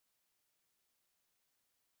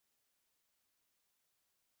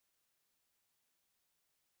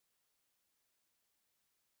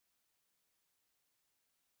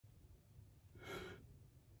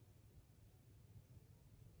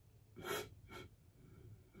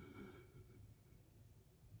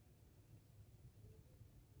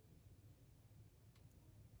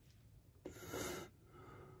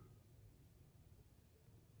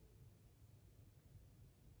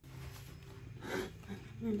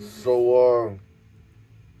So,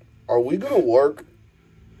 are we gonna work?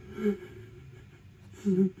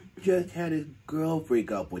 Just had his girl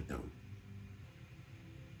break up with him.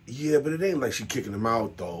 Yeah, but it ain't like she kicking him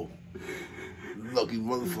out, though. Lucky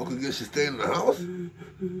motherfucker gets to stay in the house.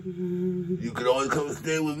 You could always come and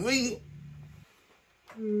stay with me.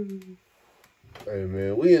 Hey,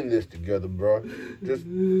 man, we in this together, bro. Just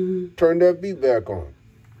turn that beat back on.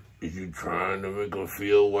 Is you trying to make him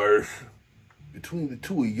feel worse? Between the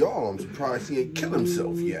two of y'all, I'm surprised he ain't killed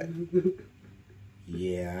himself yet.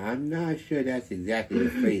 Yeah, I'm not sure that's exactly the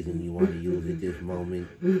phrasing you want to use at this moment.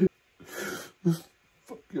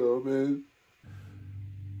 Fuck y'all, man.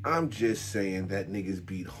 I'm just saying that niggas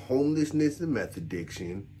beat homelessness and meth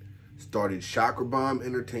addiction, started Chakra Bomb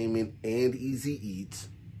Entertainment and Easy Eats,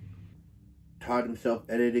 taught himself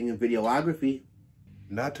editing and videography.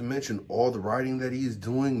 Not to mention all the writing that he's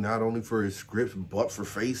doing, not only for his scripts, but for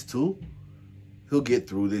Face too. He'll get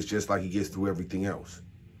through this just like he gets through everything else.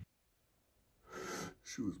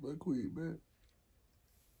 She was my queen, man.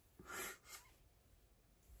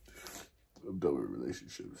 I'm done with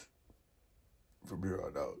relationships. From here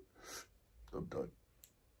on out, I'm done.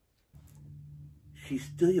 She's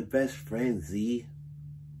still your best friend, Z.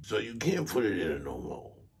 So you can't put it in her no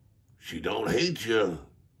more. She don't hate you.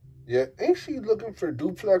 Yeah, ain't she looking for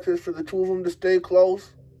duplexes for the two of them to stay close?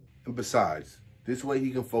 And besides, this way he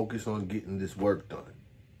can focus on getting this work done.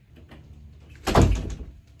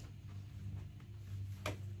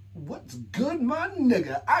 What's good, my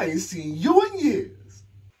nigga? I ain't seen you in years.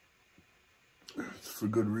 It's for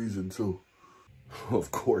good reason, too.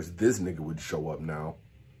 Of course, this nigga would show up now.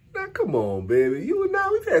 Now, come on, baby. You and I,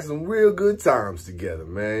 we've had some real good times together,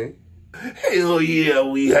 man. Hell yeah,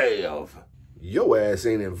 we have. Your ass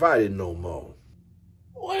ain't invited no more.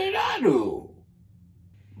 What did I do?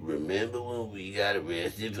 Remember when we got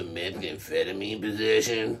arrested for methamphetamine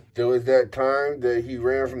possession? There was that time that he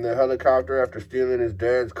ran from the helicopter after stealing his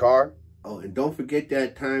dad's car? Oh, and don't forget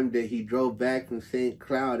that time that he drove back from St.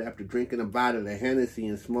 Cloud after drinking a bottle of Hennessy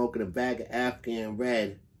and smoking a bag of Afghan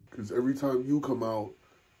Red. Because every time you come out,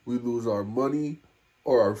 we lose our money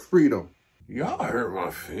or our freedom. Y'all hurt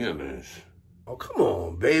my feelings. Oh, come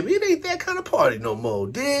on, baby. It ain't that kind of party no more,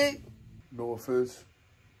 dig? No offense,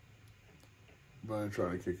 but I ain't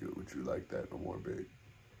trying to kick it with you like that no more, babe.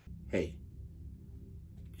 Hey,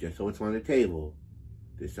 just so it's on the table,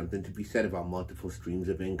 there's something to be said about multiple streams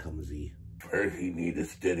of income, Z. First, he need a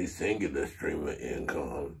steady singular stream of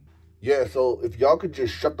income. Yeah, so if y'all could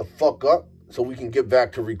just shut the fuck up so we can get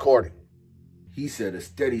back to recording. He said a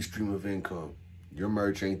steady stream of income. Your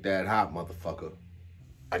merch ain't that hot, motherfucker.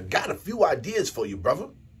 I got a few ideas for you, brother.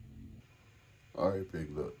 All right,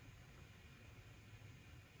 big look.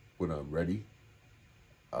 When I'm ready,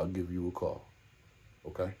 I'll give you a call,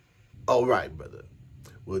 okay? All right, brother.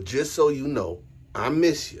 Well, just so you know, I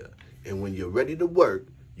miss you, and when you're ready to work,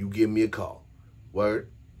 you give me a call. Word?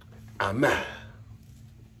 I'm out.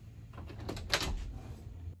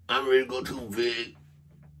 I'm ready to go too, Vic.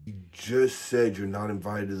 You just said you're not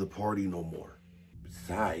invited to the party no more.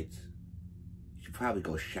 Besides, you should probably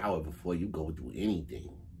go shower before you go do anything.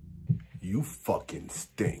 You fucking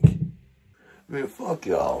stink. Man, fuck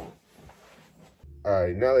y'all. All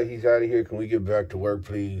right, now that he's out of here, can we get back to work,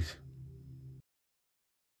 please?